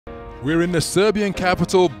We're in the Serbian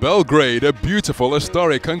capital, Belgrade, a beautiful,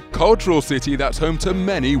 historic and cultural city that's home to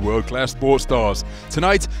many world-class sports stars.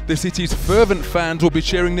 Tonight, the city's fervent fans will be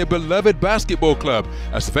cheering their beloved basketball club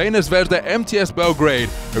as Crvena Zvezda mts Belgrade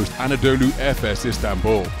host Anadolu Efes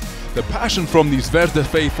Istanbul. The passion from these Zvezda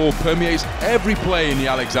faithful permeates every play in the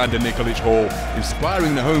Alexander Nikolic Hall,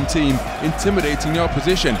 inspiring the home team, intimidating the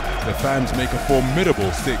opposition. The fans make a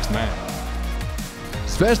formidable sixth man.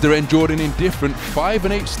 Zvezda endured an indifferent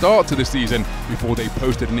 5-8 start to the season before they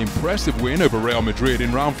posted an impressive win over Real Madrid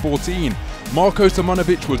in round 14. Marko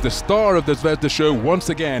Simonovic was the star of the Zvezda show once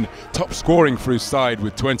again, top scoring for his side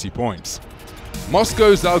with 20 points.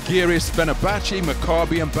 Moscow's Zalgiris, Fenerbahce,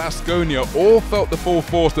 Maccabi and Baskonia all felt the full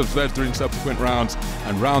force of Zvezda in subsequent rounds,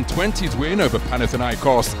 and round 20's win over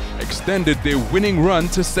Panathinaikos extended their winning run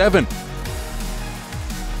to 7.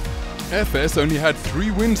 Efes only had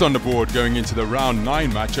 3 wins on the board going into the round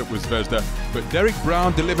 9 matchup with Zvezda, but Derek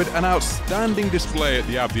Brown delivered an outstanding display at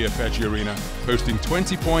the Istanbulget arena, posting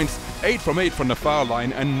 20 points, 8 from 8 from the foul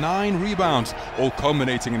line and 9 rebounds, all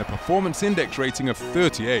culminating in a performance index rating of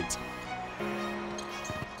 38.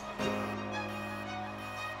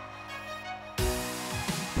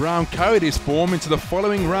 Brown carried his form into the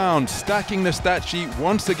following round, stacking the stat sheet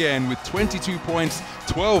once again with 22 points,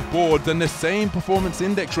 12 boards and the same performance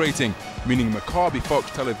index rating, meaning Maccabi Fox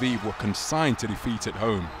Tel Aviv were consigned to defeat at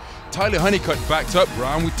home. Tyler Honeycutt backed up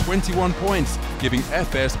Brown with 21 points, giving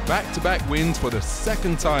Efes back-to-back wins for the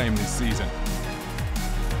second time this season.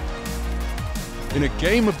 In a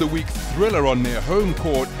game of the week thriller on their home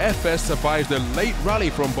court, Efes survived a late rally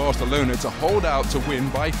from Barcelona to hold out to win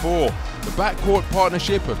by 4. The backcourt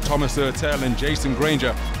partnership of Thomas Hurtel and Jason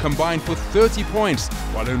Granger combined for 30 points,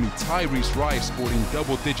 while only Tyrese Rice scored in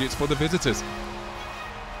double digits for the visitors.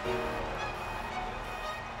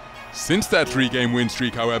 Since that 3-game win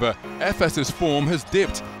streak, however, Efes's form has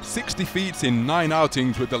dipped. 6 defeats in 9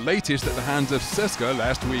 outings, with the latest at the hands of CSKA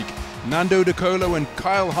last week. Nando De Colo and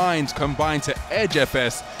Kyle Hines combined to edge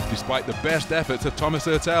Efes, despite the best efforts of Thomas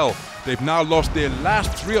Hurtel. They've now lost their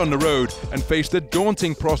last 3 on the road and face the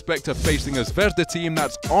daunting prospect of facing a Zvezda team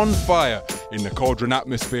that's on fire in the cauldron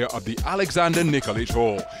atmosphere of the Alexander Nikolic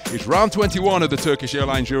Hall. It's round 21 of the Turkish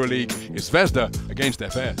Airlines EuroLeague. It's Zvezda against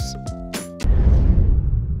Efes.